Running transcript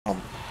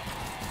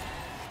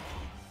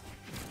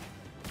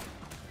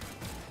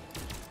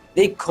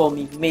They call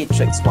me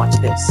Matrix. Watch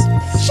this.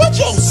 Shut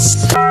your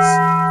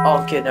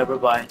Okay, never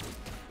mind.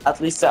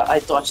 At least I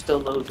dodged a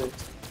little bit.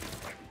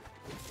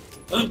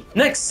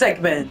 Next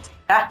segment.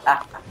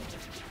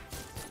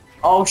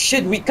 Oh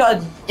shit, we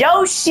got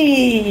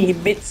Yoshi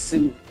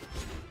Mitsu.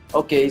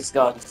 Okay, it's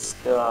gone. It's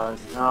gone.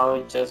 Now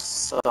it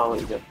just saw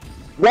it.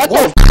 What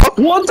the fuck?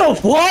 What the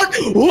fuck?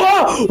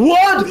 What?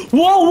 What?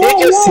 Whoa, whoa, Did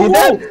you whoa, see whoa.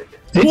 that?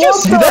 Did you What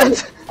see the-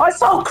 that? I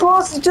saw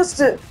Cross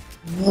just.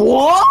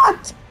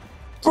 What?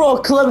 Bro,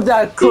 clip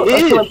that. Clip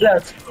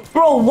that.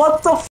 Bro,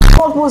 what the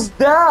fuck was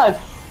that?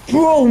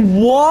 Bro,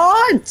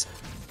 what?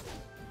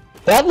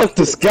 That looked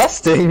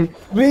disgusting.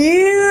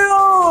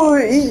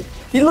 Ew!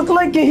 He looked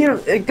like he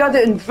got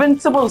the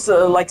invincibles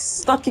like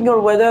stucking or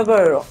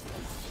whatever.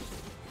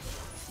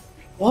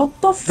 What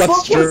the Got fuck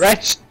was?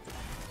 stretched.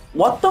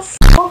 What the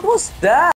fuck was that?